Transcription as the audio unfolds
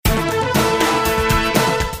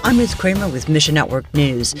I'm Ruth Kramer with Mission Network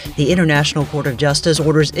News. The International Court of Justice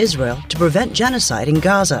orders Israel to prevent genocide in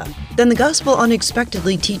Gaza. Then the gospel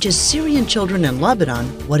unexpectedly teaches Syrian children in Lebanon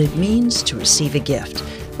what it means to receive a gift.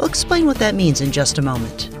 We'll explain what that means in just a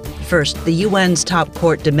moment. First, the UN's top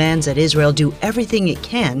court demands that Israel do everything it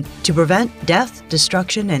can to prevent death,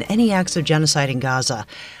 destruction, and any acts of genocide in Gaza.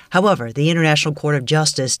 However, the International Court of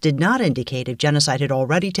Justice did not indicate if genocide had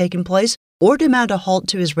already taken place or demand a halt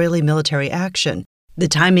to Israeli military action. The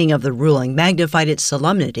timing of the ruling magnified its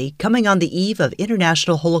solemnity, coming on the eve of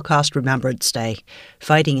International Holocaust Remembrance Day.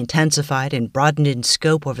 Fighting intensified and broadened in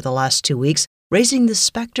scope over the last 2 weeks, raising the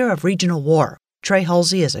specter of regional war. Trey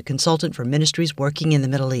Halsey is a consultant for ministries working in the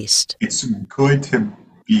Middle East. It's good to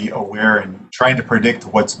be aware and trying to predict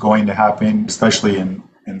what's going to happen, especially in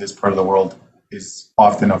this part of the world, is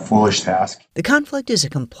often a foolish task. The conflict is a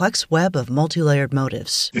complex web of multi-layered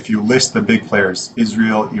motives. If you list the big players,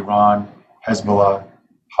 Israel, Iran, Hezbollah,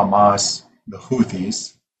 Hamas, the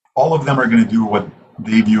Houthis, all of them are going to do what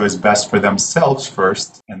they view as best for themselves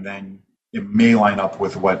first, and then it may line up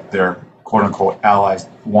with what their quote-unquote allies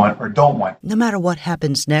want or don't want. No matter what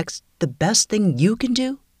happens next, the best thing you can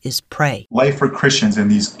do is pray. Life for Christians in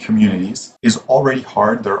these communities is already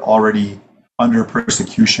hard. They're already under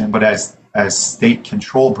persecution, but as state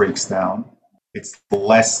control breaks down, it's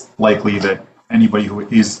less likely that anybody who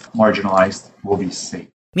is marginalized will be safe.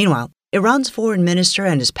 Meanwhile, Iran's foreign minister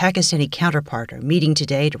and his Pakistani counterpart are meeting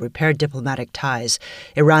today to repair diplomatic ties.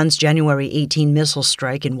 Iran's January 18 missile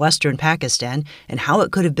strike in western Pakistan and how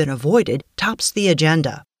it could have been avoided tops the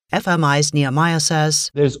agenda. FMI's Nehemiah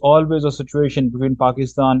says, There's always a situation between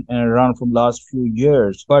Pakistan and Iran from last few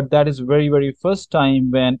years, but that is very, very first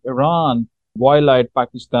time when Iran violate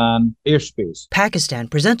Pakistan airspace. Pakistan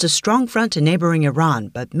presents a strong front to neighboring Iran,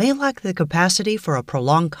 but may lack the capacity for a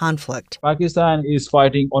prolonged conflict. Pakistan is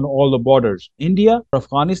fighting on all the borders. India,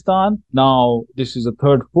 Afghanistan, now this is a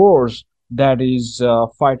third force that is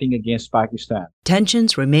fighting against Pakistan.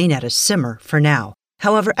 Tensions remain at a simmer for now.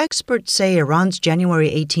 However, experts say Iran's January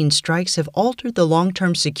 18 strikes have altered the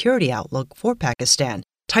long-term security outlook for Pakistan.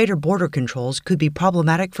 Tighter border controls could be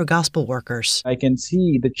problematic for gospel workers. I can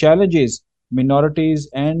see the challenges minorities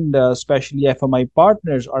and especially FMI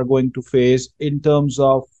partners are going to face in terms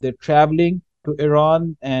of their traveling to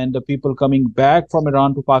Iran and the people coming back from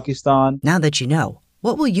Iran to Pakistan. Now that you know,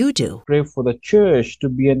 what will you do? Pray for the church to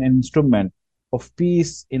be an instrument of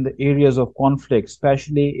peace in the areas of conflict,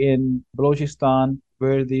 especially in Balochistan,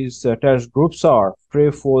 where these terrorist groups are.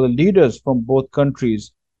 Pray for the leaders from both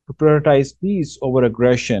countries to prioritize peace over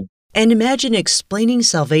aggression. And imagine explaining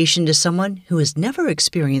salvation to someone who has never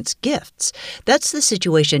experienced gifts. That's the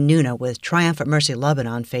situation Nuna with Triumph at Mercy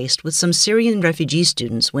Lebanon faced with some Syrian refugee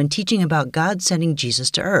students when teaching about God sending Jesus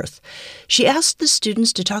to earth. She asked the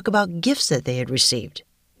students to talk about gifts that they had received.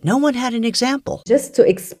 No one had an example. Just to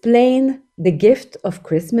explain the gift of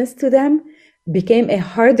Christmas to them became a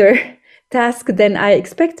harder task than I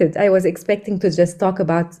expected. I was expecting to just talk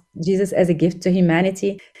about Jesus as a gift to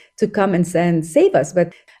humanity, to come and save us.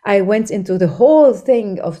 But I went into the whole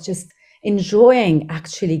thing of just enjoying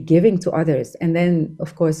actually giving to others. And then,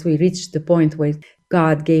 of course, we reached the point where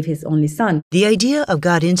God gave his only son. The idea of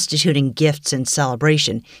God instituting gifts and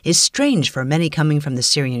celebration is strange for many coming from the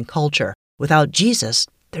Syrian culture. Without Jesus,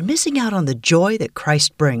 they're missing out on the joy that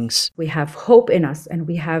Christ brings. We have hope in us and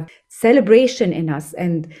we have celebration in us,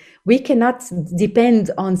 and we cannot depend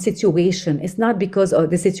on situation. It's not because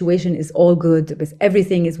the situation is all good, because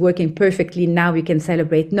everything is working perfectly, now we can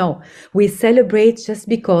celebrate. No, we celebrate just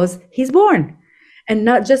because he's born, and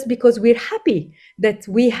not just because we're happy that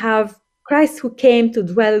we have Christ who came to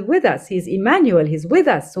dwell with us. He's Emmanuel, he's with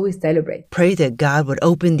us, so we celebrate. Pray that God would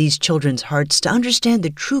open these children's hearts to understand the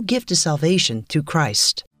true gift of salvation through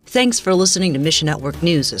Christ. Thanks for listening to Mission Network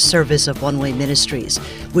News, a service of One Way Ministries.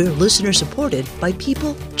 We're listener-supported by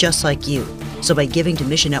people just like you. So by giving to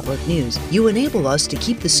Mission Network News, you enable us to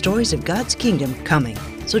keep the stories of God's kingdom coming.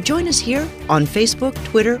 So join us here on Facebook,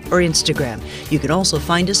 Twitter, or Instagram. You can also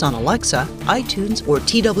find us on Alexa, iTunes, or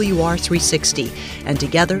TWR360. And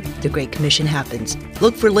together, the Great Commission happens.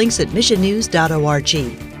 Look for links at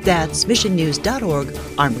missionnews.org. That's missionnews.org.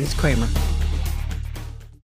 I'm Ruth Kramer.